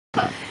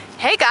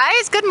Hey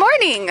guys, good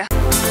morning.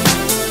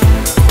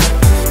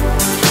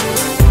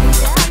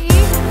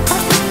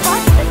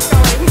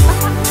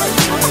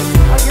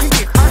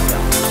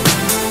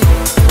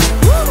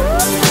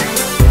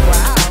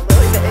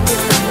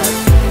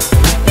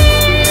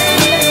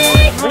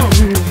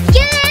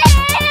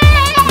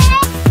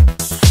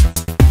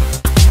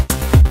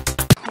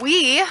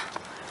 We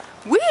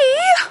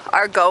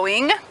are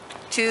going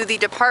to the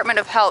Department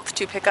of Health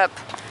to pick up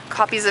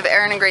copies of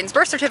Aaron and Graydon's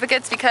birth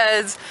certificates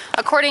because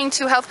according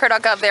to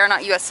healthcare.gov they are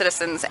not US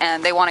citizens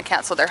and they want to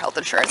cancel their health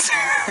insurance.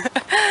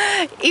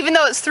 Even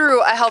though it's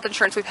through a health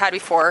insurance we've had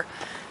before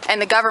and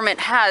the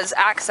government has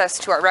access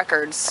to our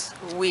records,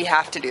 we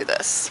have to do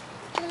this.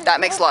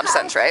 That makes a lot of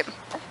sense, right?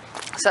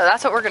 So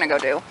that's what we're gonna go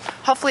do.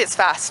 Hopefully it's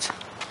fast.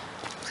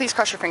 Please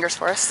cross your fingers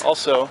for us.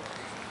 Also,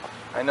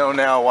 I know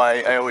now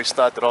why I always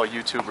thought that all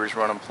YouTubers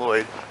were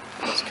unemployed.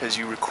 It's because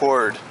you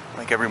record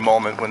like every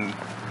moment when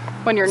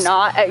you're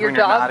not at your job?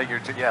 You're not at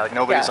your yeah, like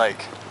nobody's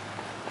like,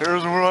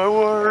 here's where I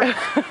work.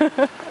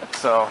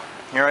 So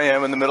here I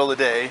am in the middle of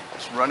the day,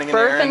 just running an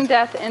errand. Birth and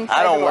death inside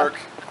I don't work.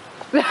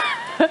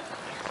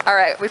 All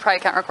right, we probably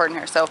can't record in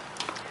here, so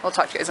we'll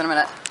talk to you guys in a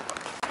minute.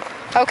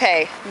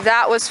 Okay,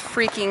 that was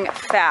freaking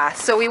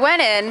fast. So we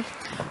went in,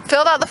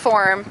 filled out the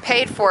form,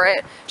 paid for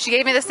it. She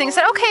gave me this thing and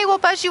said, okay, we'll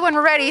buzz you when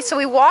we're ready. So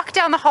we walked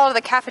down the hall to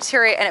the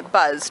cafeteria and it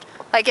buzzed.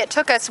 Like it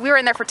took us, we were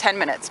in there for 10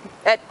 minutes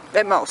at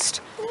most.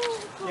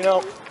 You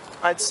know,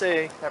 I'd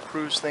say that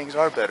proves things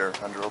are better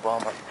under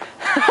Obama.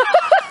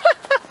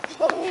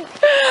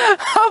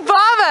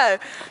 Obama,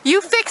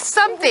 you fixed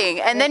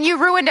something and then you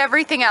ruined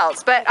everything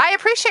else. But I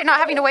appreciate not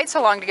having to wait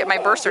so long to get my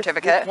birth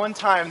certificate. One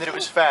time that it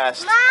was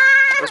fast.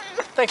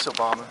 Thanks,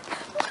 Obama.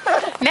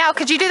 Now,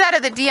 could you do that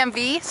at the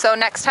DMV? So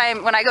next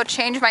time when I go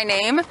change my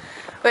name,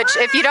 which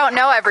if you don't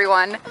know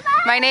everyone,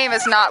 my name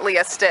is not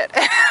Leah Stitt.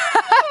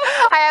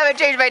 I haven't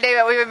changed my name,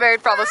 but we've been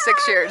married for almost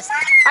 6 years.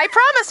 I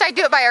promised I'd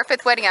do it by our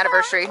 5th wedding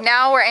anniversary.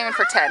 Now we're aiming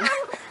for 10.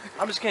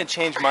 I'm just gonna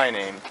change my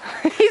name.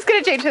 He's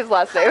gonna change his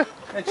last name.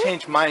 I'm gonna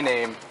change my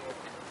name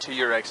to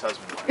your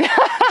ex-husband.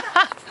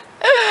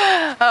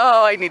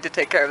 Oh, I need to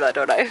take care of that,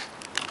 don't I?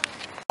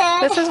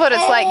 This is what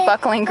it's like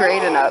buckling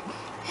Graydon up.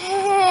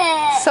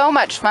 So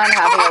much fun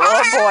having a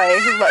little boy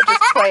who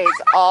just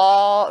plays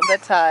all the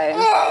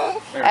time.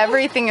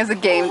 Everything is a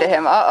game to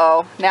him.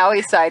 Uh-oh, now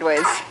he's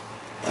sideways.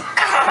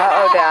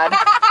 Uh-oh, Dad.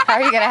 How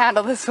are you gonna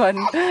handle this one?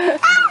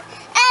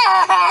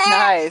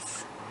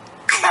 Nice.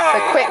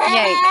 The quick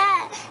yank.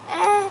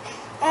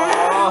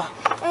 Uh-oh,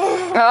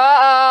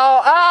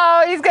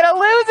 oh, he's gonna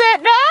lose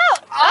it. No!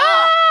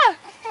 Ah!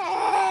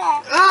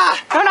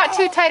 No, not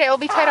too tight. It will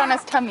be tight on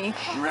his tummy.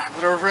 Wrap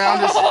it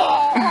around his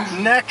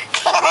neck.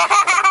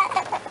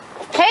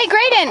 Hey,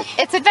 Graydon,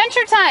 it's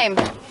adventure time.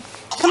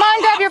 Come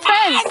on, grab your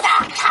friends.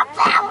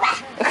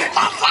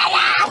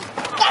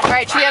 All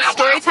right, should we have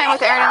story time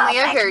with Aaron and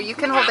Leah? Here, you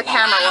can hold the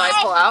camera while I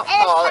pull out.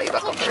 Oh, I'll let you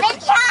buckle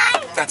first.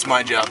 That's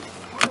my job.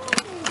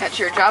 That's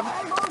your job?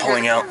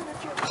 Pulling out.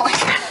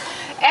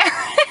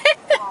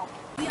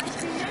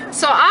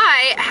 So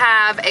I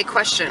have a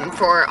question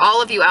for all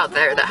of you out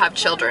there that have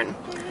children.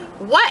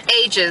 What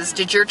ages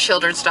did your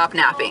children stop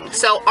napping?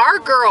 So our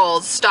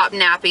girls stopped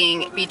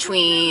napping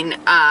between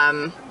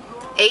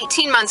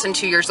 18 months and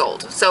 2 years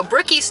old. So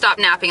Brookie stopped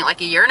napping at like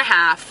 1.5 years,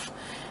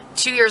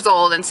 2 years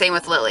old, and same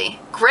with Lily.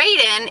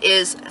 Graydon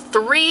is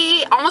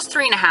 3, almost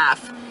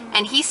 3.5,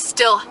 and he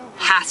still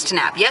has to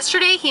nap.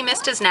 Yesterday he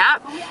missed his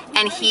nap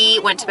and he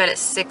went to bed at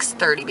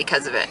 6:30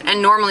 because of it.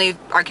 And normally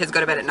our kids go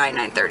to bed at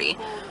 9:30.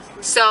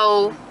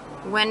 So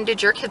when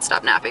did your kids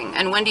stop napping?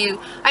 And when do you,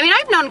 I mean,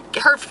 I've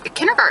heard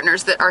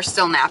kindergartners that are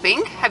still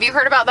napping. Have you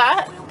heard about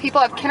that? People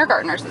have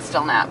kindergartners that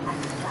still nap.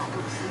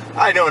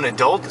 I know an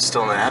adult that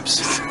still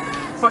naps.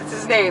 What's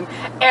his name?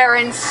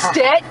 Aaron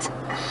Stitt?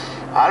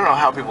 I don't know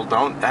how people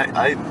don't.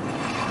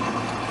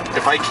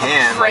 If I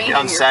can, like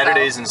on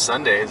Saturdays and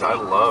Sundays, I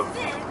love.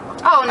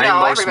 Oh no,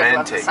 most everybody men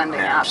loves a take Sunday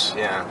naps. nap.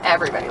 Yeah.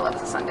 Everybody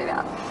loves a Sunday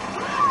nap.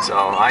 So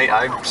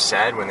I'm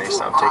sad when they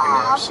stop taking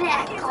naps.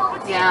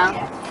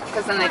 Yeah,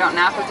 because then they don't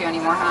nap with you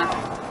anymore, huh?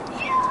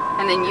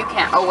 And then you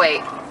can't. Oh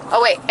wait.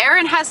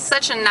 Aaron has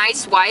such a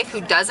nice wife who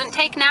doesn't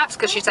take naps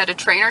because she's had to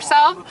train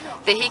herself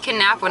that he can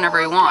nap whenever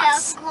he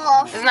wants.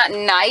 Isn't that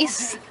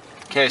nice?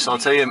 Okay, so I'll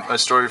tell you a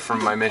story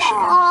from my mission.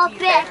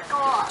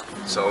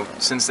 So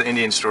since the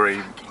Indian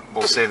story,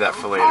 we'll save that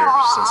for later,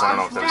 since I don't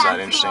know if that was that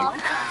interesting.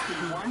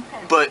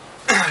 But,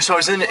 so I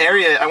was in an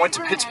area, I went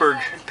to Pittsburgh,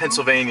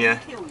 Pennsylvania,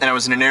 and I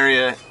was in an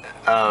area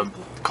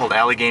called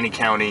Allegheny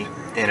County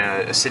in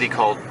a city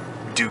called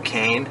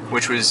Duquesne,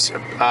 which was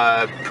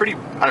pretty,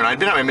 I don't know, I'd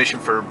been on my mission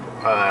for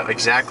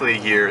exactly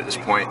a year at this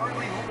point,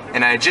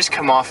 and I had just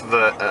come off of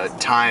a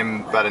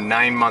time, about a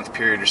 9-month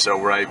period or so,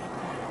 where I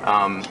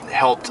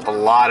helped a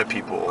lot of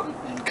people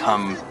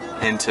come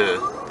into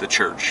the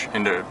church,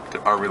 into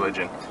our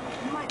religion.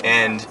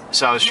 And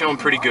so I was feeling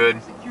pretty good,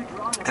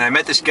 and I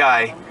met this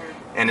guy,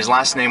 and his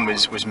last name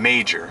was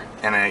Major,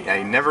 and I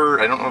don't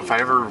know if I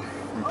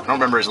don't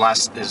remember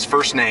his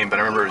first name, but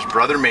I remember his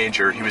brother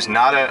Major. He was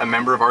not a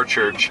member of our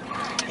church.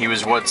 He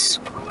was he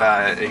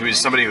was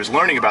somebody who was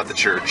learning about the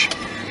church,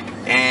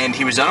 and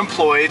he was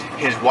unemployed.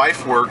 His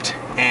wife worked,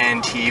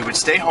 and he would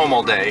stay home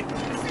all day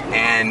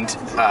and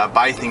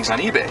buy things on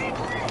eBay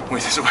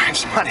with his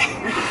wife's money.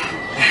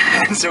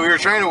 And so we were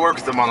trying to work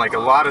with him on like a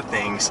lot of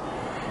things,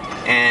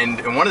 and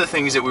one of the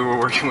things that we were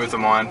working with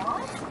him on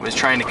was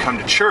trying to come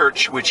to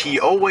church, which he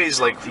always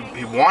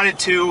he wanted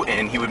to,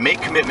 and he would make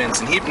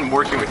commitments, and he'd been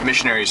working with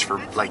missionaries for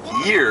like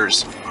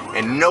years,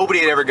 and nobody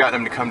had ever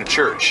gotten him to come to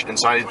church. And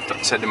so I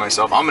said to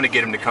myself, I'm going to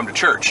get him to come to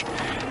church.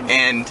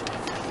 And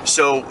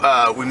so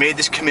we made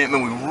this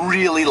commitment. We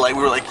really we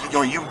were like, you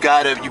know, you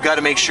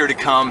gotta make sure to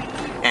come.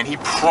 And he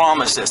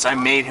promised us. I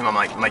made him. I'm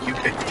like,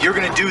 if you're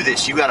gonna do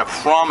this, you gotta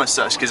promise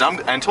us. Because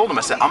I told him,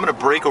 I said, I'm gonna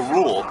break a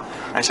rule.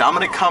 I said, I'm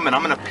gonna come and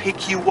I'm gonna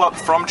pick you up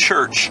from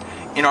church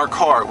in our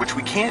car, which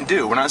we can't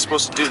do. We're not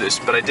supposed to do this,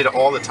 but I did it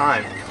all the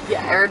time.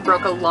 Yeah, Aaron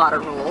broke a lot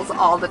of rules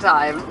all the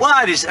time. Well,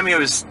 I mean, it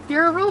was.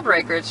 You're a rule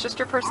breaker. It's just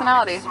your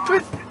personality.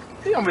 But,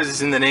 you know, it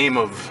was in the name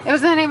of. It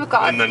was in the name of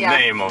God. In the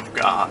name of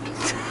God.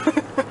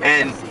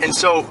 and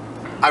so.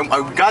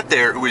 I got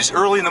there, it was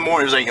early in the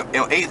morning, it was like, you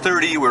know,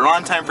 8:30, we were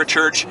on time for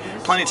church,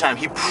 plenty of time.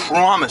 He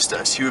promised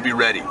us he would be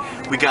ready.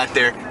 We got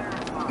there,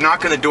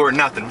 knock on the door,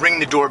 nothing, ring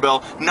the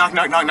doorbell, knock,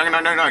 knock, knock, knock,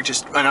 knock, knock, knock,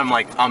 just, and I'm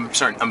like, I'm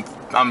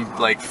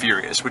like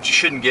furious, which you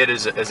shouldn't get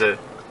as a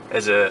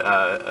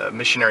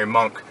missionary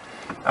monk.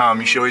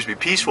 You should always be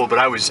peaceful, but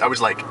I was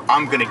like,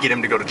 I'm gonna get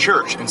him to go to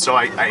church. And so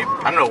I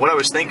don't know what I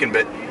was thinking,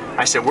 but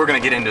I said, we're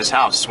gonna get into his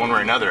house one way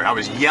or another. I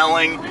was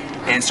yelling,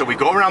 and so we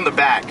go around the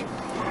back,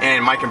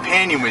 and my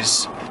companion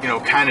was, you know,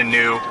 kind of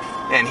new,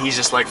 and he's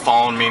just like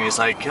following me, and he's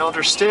like,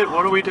 Elder Stitt,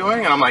 what are we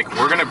doing? And I'm like,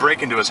 we're gonna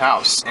break into his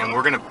house, and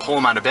we're gonna pull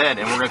him out of bed,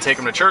 and we're gonna take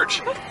him to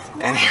church.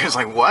 And he was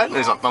like, what?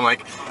 And I'm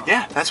like,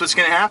 yeah, that's what's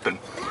gonna happen.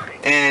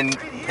 And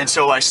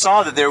so I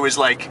saw that there was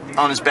like,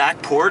 on his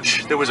back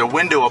porch, there was a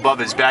window above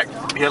his back.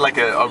 He had like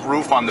a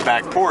roof on the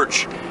back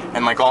porch,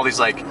 and like all these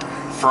like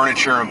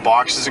furniture and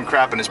boxes and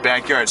crap in his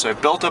backyard. So I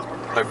built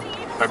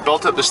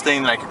up this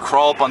thing that I could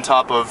crawl up on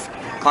top of,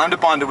 climbed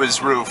up onto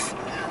his roof,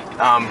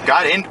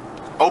 got in,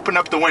 opened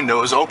up the window,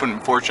 it was open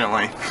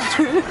fortunately,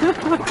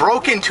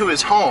 broke into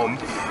his home,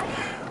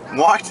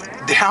 walked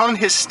down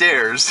his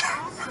stairs,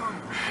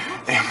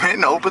 and went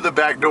and opened the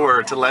back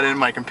door to let in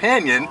my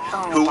companion,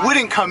 who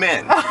wouldn't come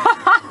in.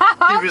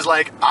 He was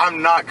like,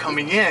 I'm not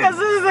coming in. Because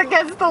this is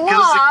against the law.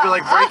 Because we're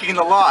like breaking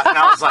the law. And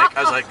I was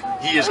like,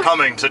 he is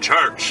coming to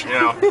church, you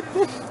know.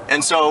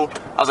 And so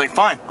I was like,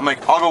 fine. I'm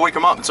like, I'll go wake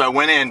him up. And so I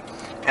went in,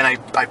 and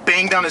I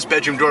banged down his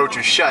bedroom door, which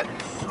was shut.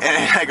 And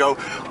I go,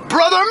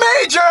 Brother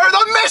Major,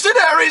 the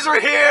missionaries are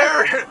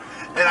here!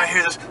 And I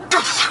hear this,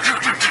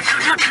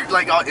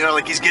 like, you know,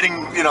 like he's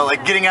getting, you know,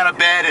 like getting out of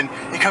bed, and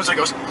he comes and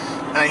goes,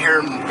 and I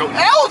hear him go,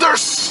 Elder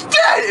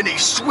Stitt! And he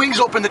swings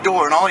open the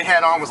door, and all he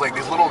had on was like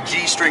these little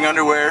G-string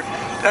underwear.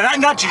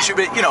 Not G-string,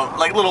 but, you know,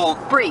 like little...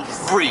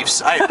 Briefs. G-string!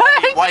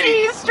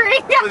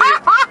 He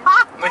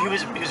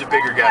was a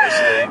bigger guy,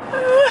 so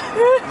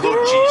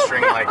little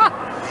G-string, like...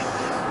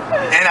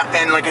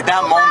 And like at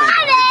that moment,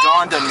 it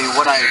dawned on me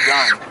what I had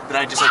done.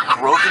 That I just like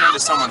broken into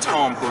someone's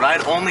home who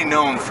I'd only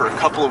known for a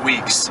couple of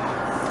weeks.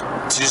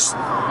 Just,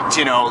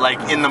 you know,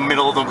 like in the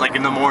middle of the, like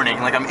in the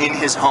morning, like I'm in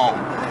his home.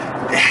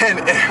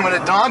 And when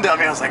it dawned on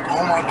me, I was like,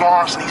 oh my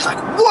gosh. And he's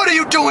like, what are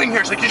you doing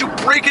here? He's like, did you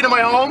break into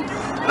my home?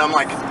 And I'm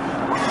like,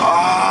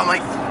 oh, I'm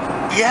like,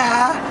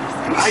 yeah,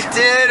 I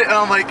did. And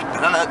I'm like,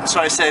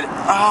 so I said,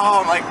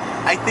 oh, I'm like,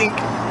 I think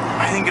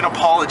an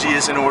apology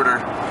is in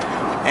order.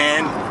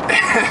 And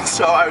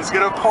so I was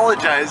gonna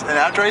apologize, and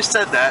after I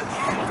said that,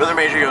 Brother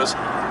Major goes,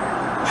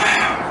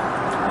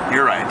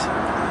 you're right,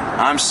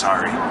 I'm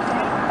sorry.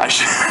 I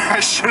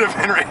should have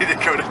been ready to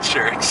go to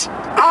church.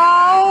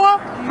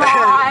 Oh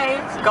my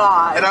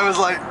God. And I was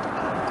like,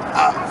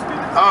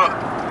 oh,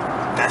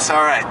 that's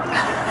all right.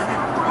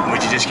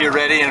 Would you just get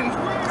ready and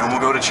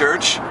we'll go to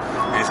church?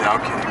 And he said,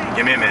 okay,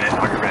 give me a minute,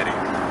 I'll get ready.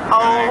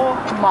 Oh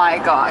my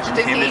gosh.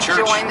 Did he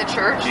join the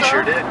church? He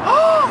sure did.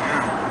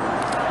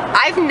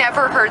 I've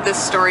never heard this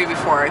story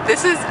before.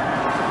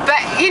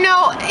 But you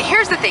know,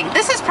 here's the thing.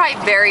 This is probably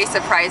very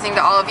surprising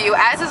to all of you,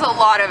 as is a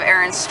lot of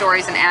Aaron's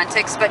stories and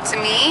antics, but to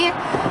me,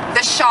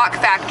 the shock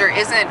factor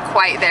isn't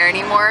quite there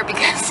anymore,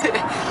 because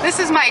this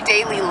is my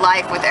daily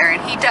life with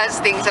Aaron. He does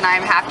things and I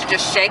have to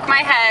just shake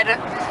my head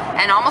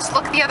and almost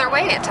look the other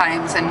way at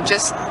times, and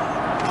just,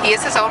 he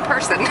is his own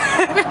person.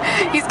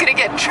 He's gonna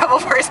get in trouble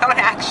for his own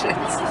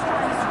actions.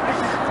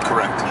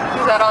 Correct.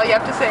 Is that all you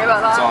have to say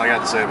about that? That's all I got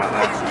to say about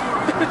that.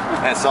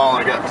 That's all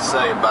I got to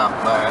say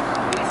about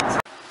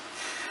that.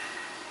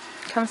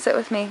 Come sit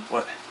with me.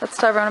 What? Let's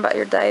talk around about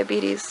your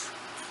diabetes.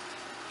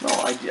 No,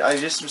 I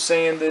just was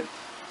saying that,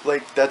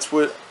 like, that's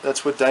what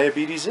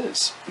diabetes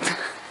is.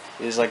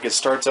 Is like it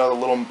starts out a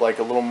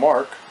little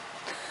mark,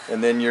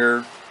 and then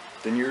your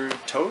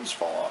toes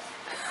fall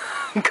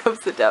off. Come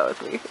sit down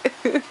with me.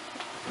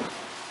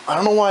 I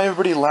don't know why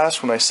everybody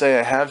laughs when I say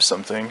I have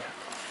something.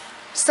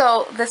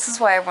 So this is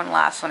why everyone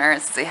laughs when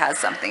Aaron says he has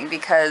something,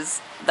 because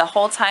the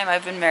whole time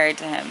I've been married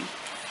to him,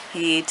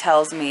 he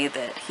tells me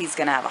that he's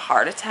going to have a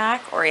heart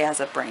attack, or he has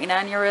a brain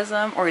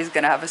aneurysm, or he's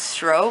going to have a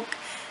stroke.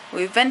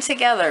 We've been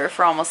together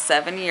for almost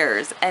 7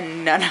 years,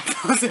 and none of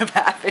those have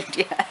happened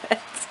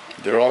yet.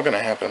 They're all going to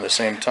happen at the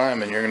same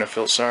time, and you're going to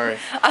feel sorry.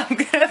 I'm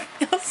going to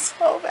feel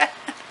so bad.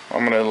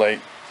 I'm going to, like,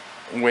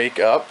 wake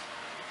up.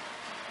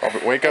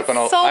 I'll wake up and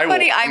I'm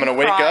going to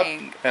wake up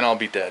crying. and I'll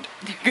be dead.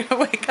 You're going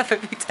to wake up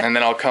and be dead. And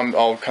then I'll come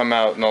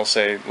out and I'll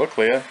say, look,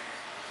 Leah,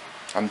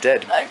 I'm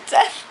dead. I'm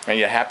dead. Are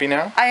you happy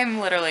now? I am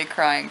literally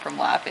crying from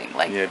laughing.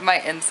 Like, Yeah. my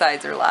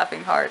insides are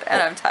laughing hard,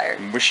 and I'm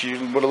tired. Wish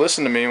you would have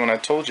listened to me when I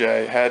told you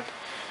I had,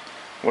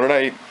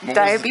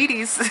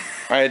 Diabetes.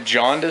 I had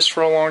jaundice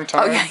for a long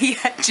time. Oh yeah, he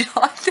had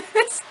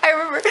jaundice. I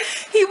remember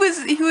he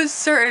was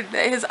certain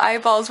that his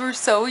eyeballs were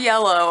so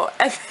yellow,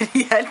 and then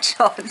he had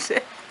jaundice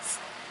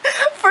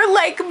for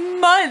like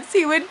months.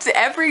 He went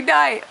every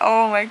night.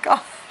 Oh my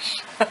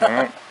gosh.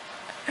 Yeah.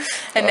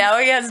 And now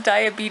he has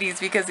diabetes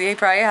because he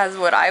probably has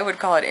what I would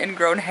call an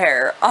ingrown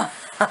hair on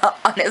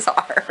his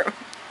arm.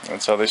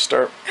 That's how they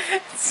start.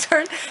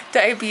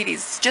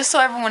 Diabetes. Just so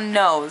everyone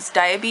knows,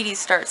 diabetes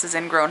starts as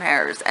ingrown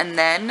hairs, and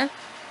then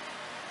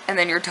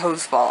your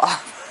toes fall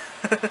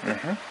off.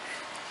 Mm-hmm.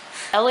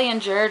 Ellie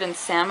and Jared and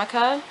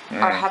Samica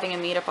are having a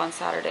meetup on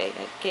Saturday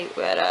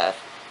at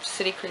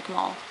City Creek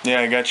Mall.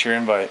 Yeah, I got your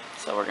invite.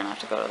 So we're gonna have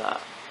to go to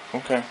that.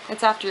 Okay.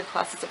 It's after your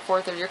class. It's at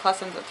 4:30. Your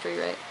class ends at 3,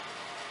 right?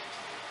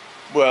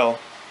 Well,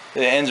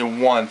 it ends at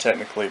 1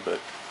 technically, but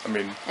I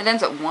mean. It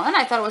ends at 1.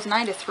 I thought it was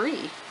 9 to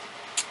 3.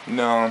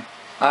 No,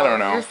 I don't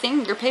know.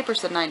 Your paper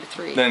said 9 to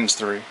 3. Then it's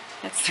 3.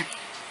 That's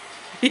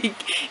 3.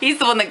 He's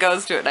the one that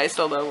goes to it, and I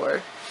still know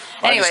more.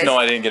 I just know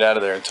I didn't get out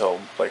of there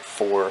until like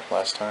 4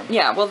 last time.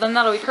 Yeah, well then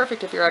that'll be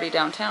perfect if you're already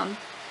downtown.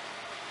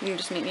 You can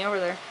just meet me over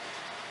there.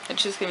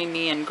 It's just gonna be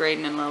me and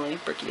Graydon and Lily.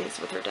 Bricky is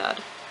with her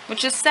dad,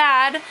 which is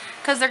sad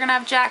because they're gonna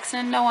have Jackson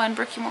and Noah, and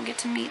Bricky won't get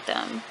to meet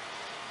them.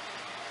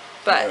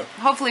 But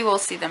hopefully we'll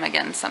see them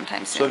again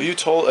sometime soon. So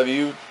have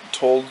you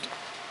told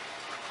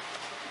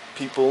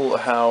people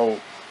how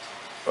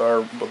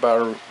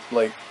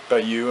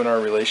about you and our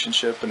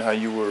relationship, and how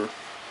you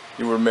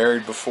were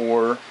married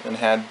before and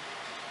had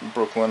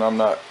Brooklyn? I'm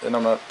not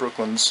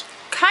Brooklyn's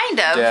kind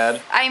of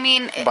dad. I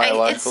mean,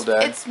 biological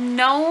dad. It's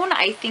known,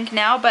 I think,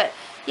 now, but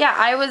yeah,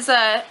 I was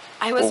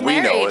Well, we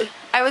married. know it.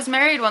 I was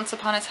married once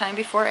upon a time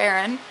before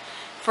Aaron,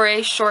 for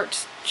a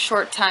short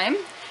time,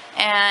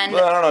 and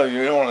Well, I don't know.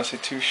 You don't want to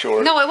say too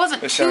short. no, it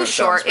wasn't too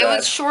short. It bad.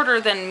 was shorter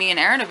than me and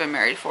Aaron have been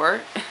married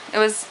for.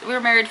 We were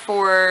married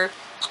for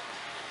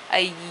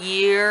a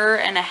year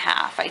and a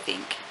half, I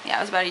think. Yeah,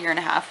 it was about a year and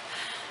a half.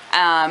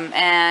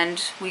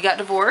 And we got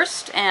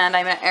divorced, and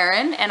I met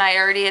Aaron, and I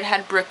already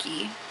had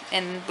Brookie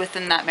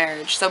within that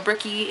marriage. So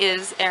Brookie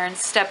is Aaron's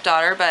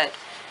stepdaughter, but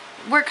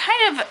we're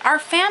kind of, our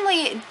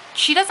family,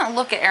 she doesn't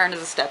look at Aaron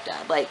as a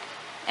stepdad. Like,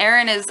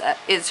 Aaron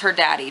is her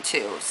daddy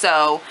too.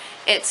 So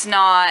it's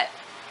not,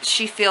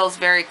 she feels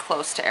very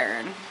close to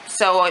Aaron.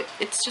 So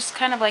it's just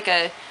kind of like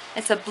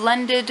it's a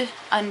blended,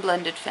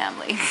 unblended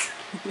family.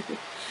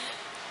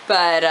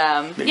 But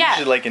Maybe yeah,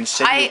 you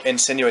should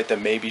insinuate that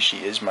maybe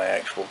she is my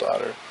actual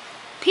daughter.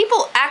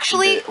 people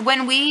actually,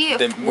 when we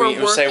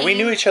were working, we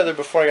knew each other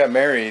before I got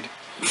married,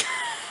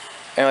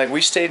 and we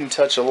stayed in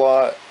touch a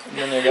lot. And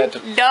then they got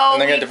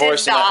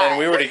divorced, did not. and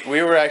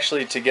we were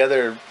actually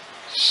together.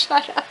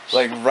 Shut up.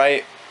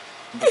 Certainly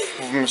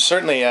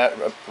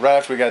right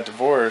after we got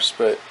divorced,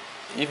 but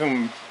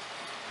even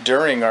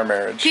during our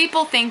marriage.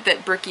 People think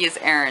that Brookie is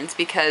Aaron's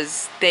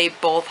because they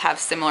both have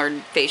similar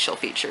facial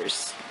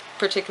features,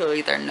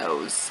 particularly their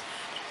nose.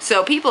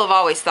 So people have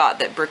always thought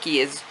that Brookie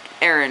is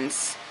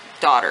Aaron's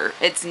daughter.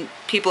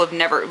 People have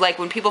never,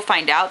 when people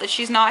find out that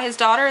she's not his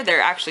daughter,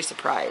 they're actually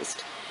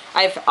surprised.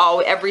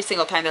 Every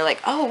single time they're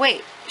like, oh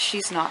wait,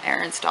 she's not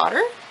Aaron's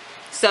daughter?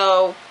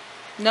 So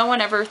no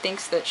one ever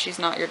thinks that she's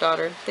not your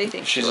daughter. They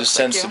think she's a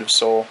sensitive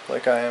soul,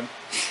 like I am.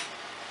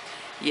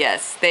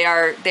 Yes, they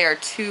are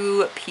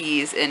two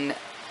peas in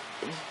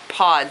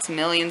pods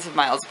millions of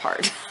miles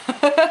apart.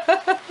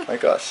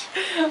 Like us.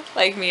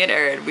 Like me and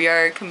Aaron. We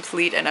are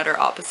complete and utter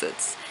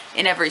opposites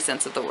in every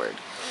sense of the word.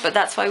 But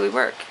that's why we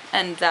work,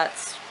 and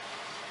that's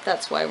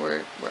why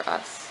we're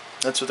us.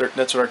 That's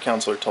what our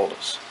counselor told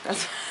us.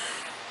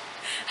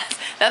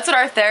 That's what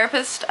our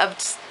therapist of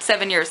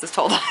 7 years has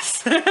told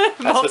us.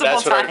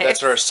 That's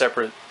what our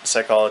separate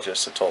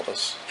psychologists have told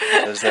us,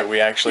 is that we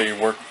actually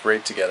work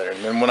great together.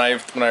 And then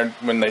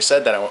when they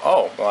said that, I went,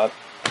 oh, well,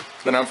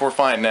 then we're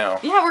fine now.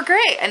 Yeah, we're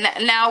great. And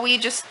now we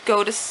just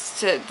go to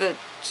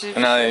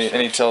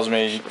and he tells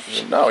me,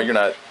 no, you're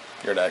not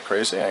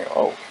crazy. I go,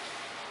 oh,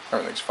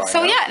 everything's fine.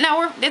 So yeah,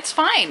 now it's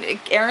fine.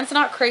 Aaron's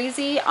not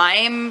crazy.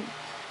 I'm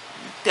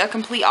the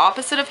complete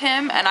opposite of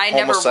him, and I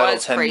never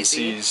was crazy.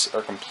 Tendencies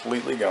are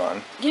completely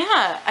gone.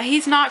 Yeah,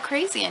 he's not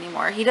crazy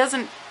anymore. He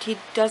doesn't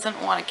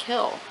want to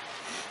kill.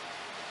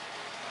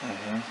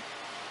 Mm-hmm.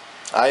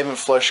 I haven't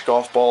flushed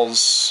golf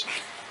balls.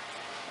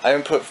 I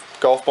haven't put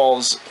golf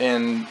balls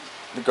in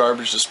the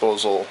garbage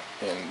disposal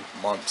in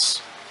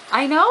months.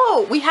 I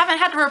know. We haven't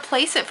had to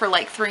replace it for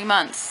 3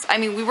 months. I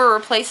mean, we were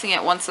replacing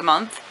it once a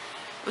month,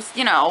 was,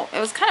 you know, it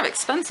was kind of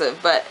expensive,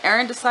 but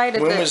Aaron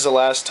decided When that... was the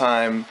last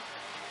time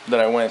that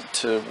I went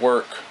to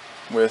work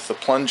with a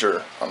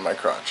plunger on my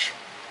crotch?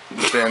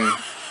 It's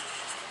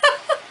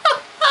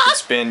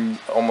been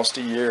almost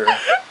a year.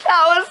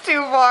 That was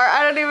too far.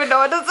 I don't even know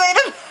what to say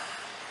to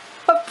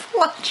a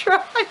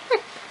plunger.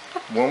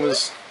 When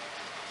was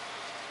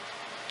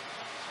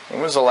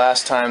the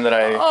last time that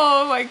I...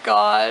 Oh my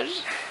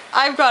gosh.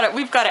 I've got it.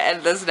 We've got to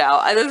end this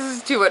now. This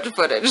is too much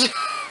footage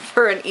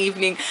for an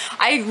evening.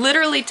 I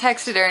literally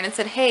texted Aaron and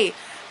said, hey,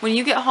 when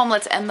you get home,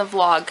 let's end the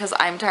vlog because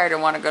I'm tired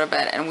and want to go to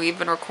bed. And we've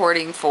been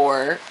recording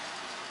for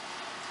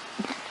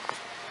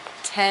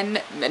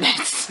 10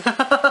 minutes.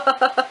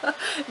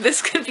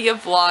 This could be a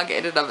vlog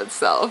in and of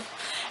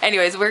itself.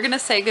 Anyways, we're going to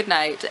say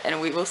goodnight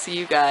and we will see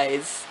you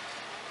guys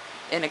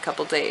in a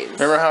couple days.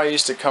 Remember how I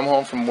used to come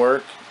home from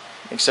work?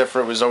 Except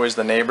for it was always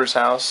the neighbor's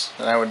house,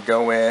 and I would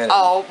go in.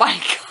 Oh my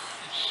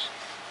gosh.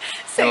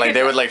 And like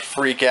they would like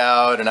freak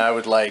out, and I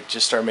would like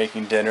just start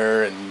making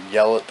dinner and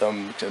yell at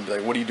them and be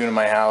like, "What are you doing in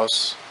my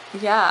house?"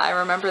 Yeah, I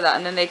remember that.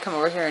 And then they'd come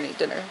over here and eat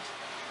dinner.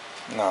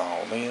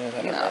 No, man,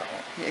 that never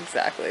happened.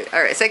 Exactly.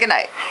 All right, say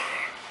goodnight.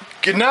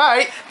 Good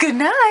night. Good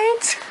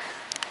night.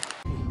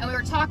 And we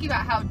were talking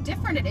about how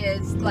different it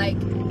is, like,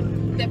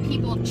 that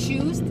people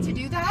choose to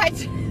do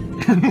that.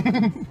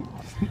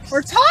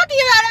 We're talking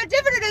about how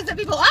different it is that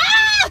people,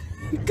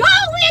 go,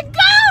 Leah,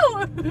 go!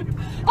 Hold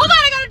on,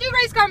 I gotta do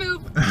race car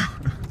move.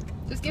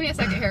 Just give me a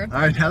second here. All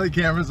right, now the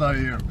camera's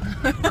on you.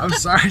 I'm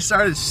sorry, I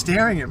started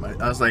staring at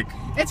I was like...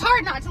 It's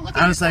hard not to look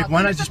at I was yourself. like,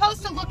 why not You're just...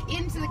 supposed to look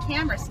into the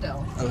camera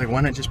still. I was like,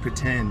 why not just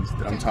pretend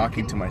that I'm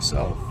talking to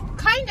myself?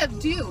 Kind of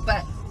do,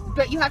 but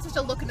you have to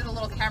still look into the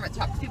little camera at the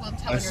top. People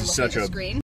tell when you're looking at the screen.